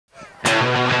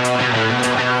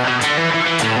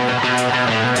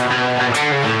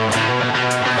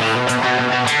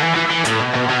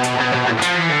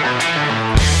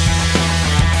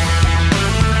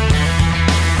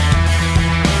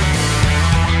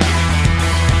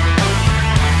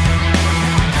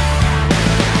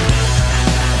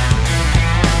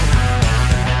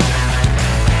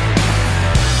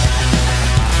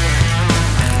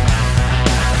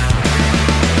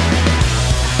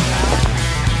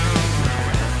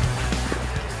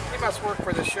less work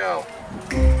for the show.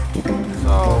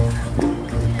 So,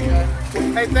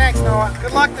 hey, thanks, Noah.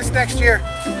 Good luck this next year.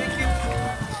 Thank you.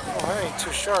 Oh, that ain't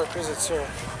too sharp, is it, sir?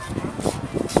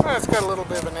 Well, it's got a little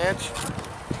bit of an edge.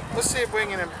 Let's see if we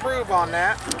can improve on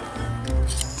that.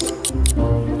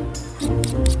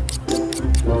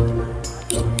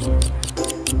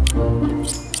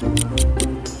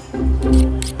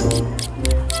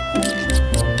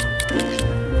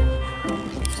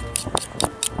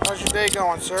 How's your day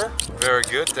going, sir? Very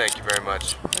good, thank you very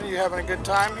much. Are you having a good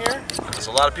time here? There's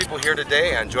a lot of people here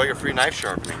today. Enjoy your free knife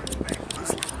sharpening.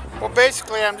 Well,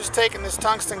 basically, I'm just taking this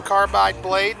tungsten carbide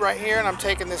blade right here, and I'm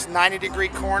taking this 90-degree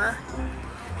corner,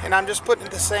 and I'm just putting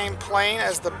it the same plane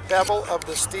as the bevel of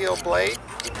the steel blade,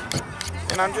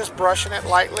 and I'm just brushing it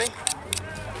lightly,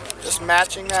 just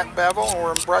matching that bevel, and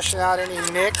we're brushing out any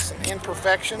nicks and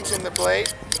imperfections in the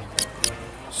blade,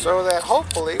 so that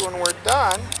hopefully when we're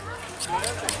done,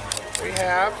 we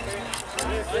have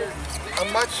a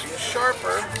much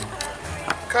sharper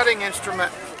cutting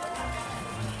instrument.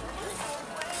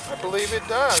 I believe it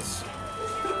does.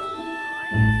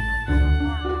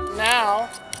 Now,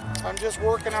 I'm just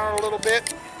working on it a little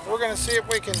bit. We're going to see if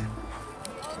we can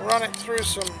run it through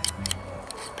some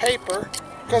paper,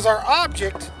 because our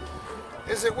object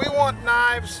is that we want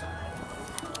knives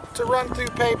to run through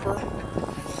paper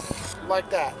like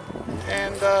that.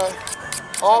 And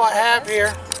all I have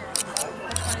here,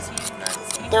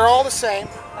 they're all the same.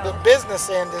 The business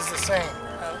end is the same.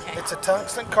 It's a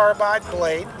tungsten carbide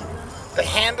blade. The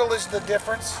handle is the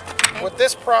difference. With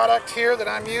this product here that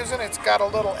I'm using, it's got a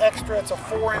little extra. It's a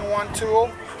 4-in-1 tool.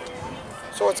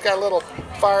 So it's got a little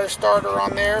fire starter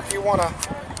on there if you want to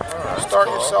start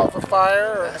yourself a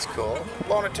fire. Or that's cool.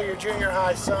 Loan it to your junior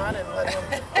high son and let him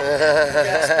get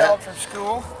expelled from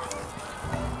school.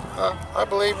 I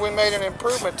believe we made an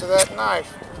improvement to that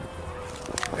knife.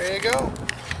 There you go.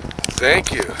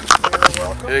 Thank you. You're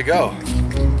welcome. There you go.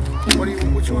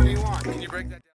 Which one do you want? Can you break that down?